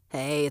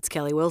Hey, it's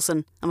Kelly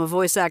Wilson. I'm a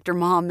voice actor,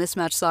 mom,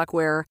 mismatched sock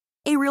wearer,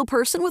 a real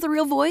person with a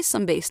real voice.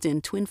 I'm based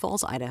in Twin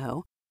Falls,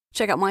 Idaho.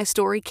 Check out my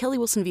story,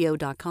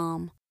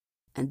 kellywilsonvo.com.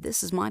 And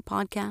this is my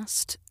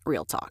podcast,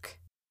 Real Talk.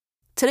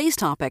 Today's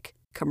topic,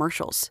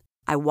 commercials.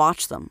 I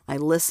watch them. I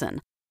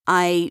listen.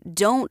 I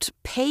don't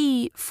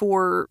pay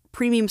for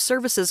premium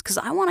services because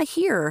I want to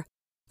hear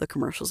the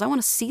commercials. I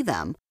want to see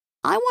them.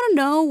 I want to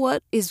know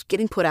what is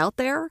getting put out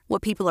there,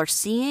 what people are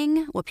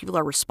seeing, what people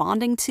are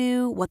responding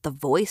to, what the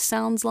voice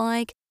sounds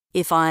like.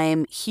 If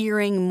I'm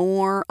hearing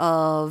more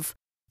of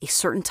a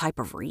certain type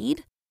of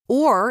read,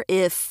 or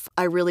if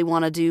I really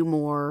want to do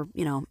more,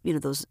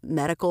 those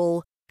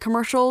medical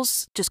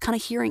commercials, just kind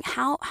of hearing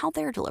how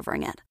they're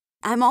delivering it.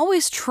 I'm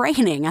always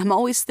training. I'm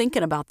always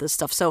thinking about this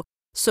stuff.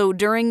 So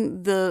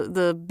during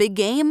the big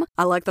game,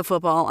 I like the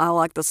football, I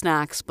like the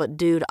snacks, but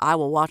dude, I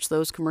will watch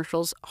those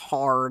commercials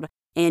hard.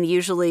 And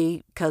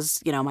usually,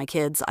 because, my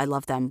kids, I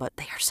love them, but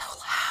they are so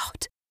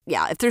loud.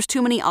 Yeah, if there's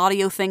too many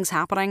audio things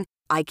happening,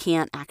 I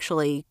can't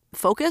actually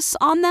focus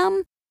on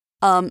them.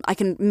 I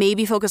can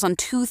maybe focus on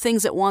two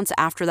things at once.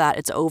 After that,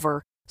 it's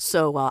over.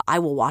 So I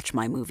will watch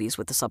my movies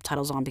with the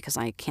subtitles on because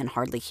I can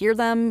hardly hear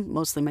them,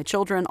 mostly my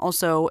children.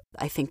 Also,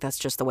 I think that's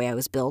just the way I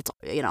was built.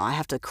 I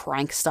have to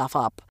crank stuff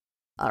up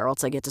or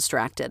else I get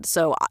distracted.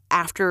 So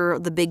after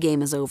the big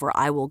game is over,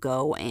 I will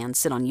go and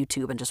sit on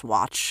YouTube and just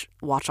watch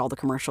all the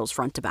commercials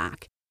front to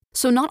back.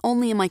 So not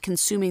only am I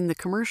consuming the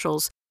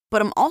commercials,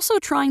 but I'm also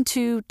trying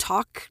to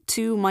talk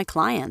to my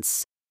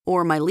clients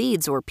or my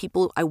leads or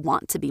people I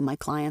want to be my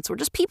clients or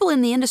just people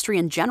in the industry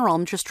in general.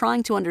 I'm just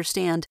trying to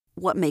understand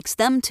what makes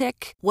them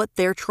tick, what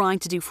they're trying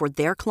to do for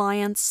their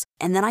clients.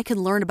 And then I can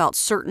learn about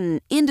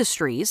certain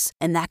industries,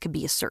 and that could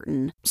be a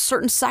certain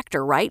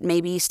sector, right?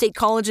 Maybe state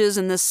colleges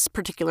in this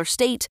particular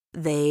state,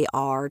 they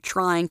are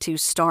trying to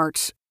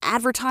start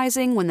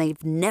advertising when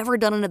they've never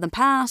done it in the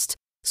past.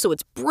 So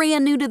it's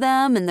brand new to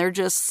them, and they're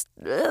just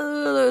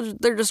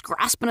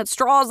grasping at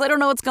straws. They don't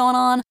know what's going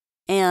on.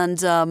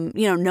 And,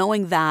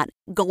 knowing that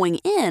going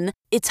in,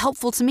 it's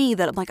helpful to me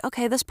that I'm like,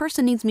 okay, this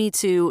person needs me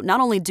to not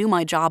only do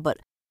my job, but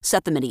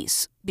set them at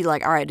ease. Be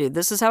like, all right, dude,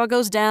 this is how it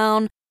goes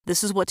down.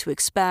 This is what to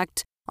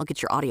expect. I'll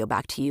get your audio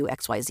back to you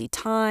XYZ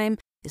time.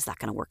 Is that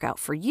going to work out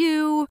for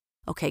you?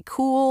 Okay,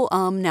 cool.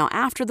 Now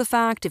after the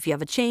fact, if you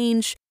have a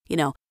change,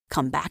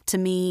 come back to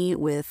me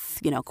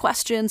with,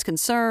 questions,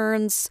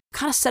 concerns,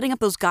 kind of setting up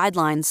those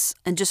guidelines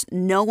and just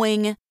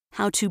knowing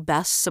how to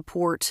best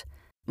support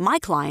my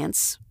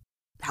clients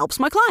helps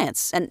my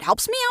clients and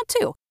helps me out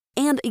too.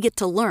 And I get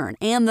to learn.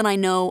 And then I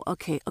know,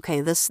 okay,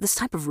 this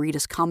type of read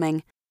is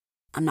coming.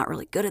 I'm not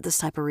really good at this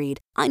type of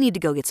read. I need to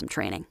go get some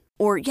training.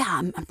 Or yeah,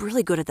 I'm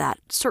really good at that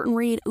certain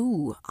read.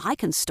 Ooh, I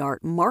can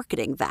start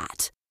marketing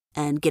that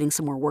and getting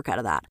some more work out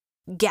of that.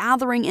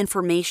 Gathering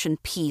information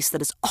piece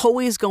that is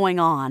always going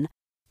on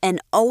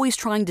and always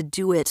trying to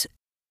do it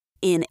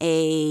in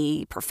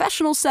a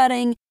professional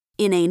setting,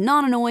 in a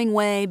non-annoying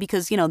way,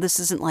 because, this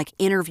isn't like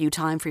interview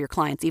time for your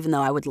clients, even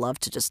though I would love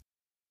to just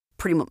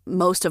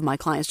most of my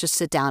clients just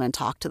sit down and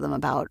talk to them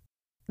about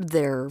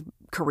their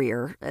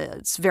career.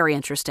 It's very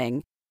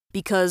interesting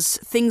because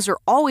things are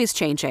always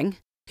changing.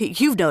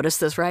 You've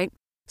noticed this, right?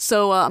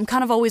 So I'm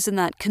kind of always in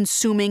that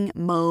consuming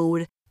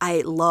mode.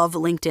 I love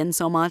LinkedIn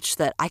so much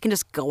that I can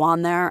just go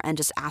on there and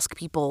just ask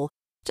people,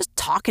 just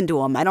talking to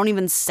them. I don't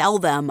even sell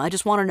them. I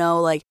just want to know,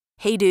 like,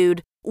 hey,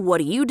 dude, what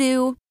do you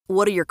do?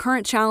 What are your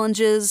current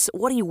challenges?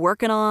 What are you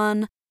working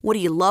on? What do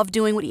you love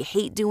doing? What do you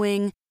hate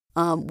doing?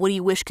 What do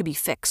you wish could be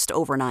fixed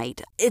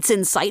overnight? It's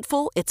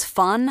insightful, it's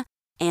fun,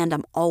 and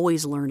I'm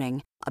always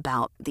learning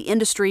about the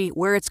industry,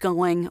 where it's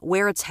going,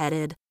 where it's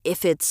headed,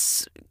 if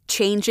it's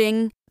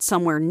changing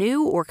somewhere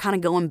new or kind of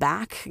going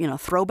back,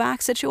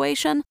 throwback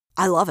situation.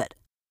 I love it.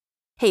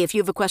 Hey, if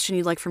you have a question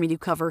you'd like for me to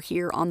cover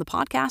here on the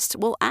podcast,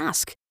 well,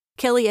 ask.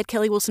 Kelly at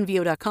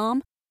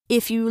kellywilsonvo.com.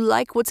 If you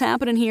like what's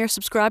happening here,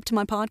 subscribe to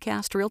my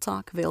podcast, Real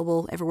Talk,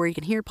 available everywhere you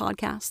can hear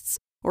podcasts,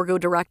 or go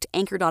direct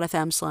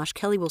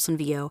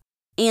anchor.fm/kellywilsonvo.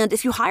 And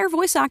if you hire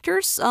voice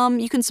actors,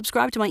 you can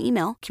subscribe to my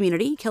email,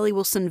 community,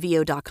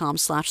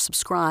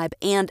 kellywilsonvo.com/subscribe.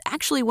 And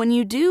actually, when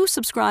you do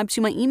subscribe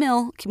to my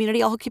email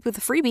community, I'll hook you up with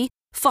a freebie,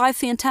 5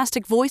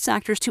 fantastic voice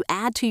actors to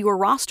add to your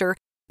roster,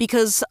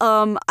 because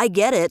I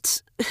get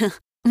it.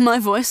 My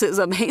voice is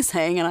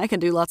amazing and I can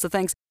do lots of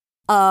things.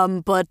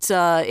 But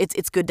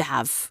it's good to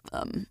have,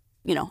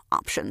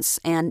 options.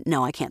 And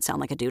no, I can't sound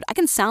like a dude. I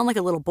can sound like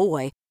a little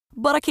boy,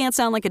 but I can't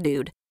sound like a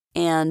dude.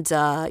 And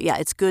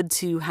it's good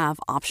to have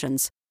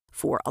options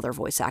for other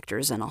voice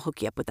actors, and I'll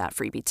hook you up with that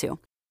freebie too.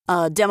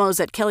 Demos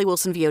at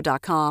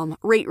kellywilsonvo.com.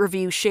 Rate,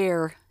 review,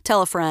 share,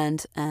 tell a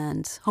friend,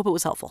 and hope it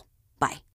was helpful. Bye.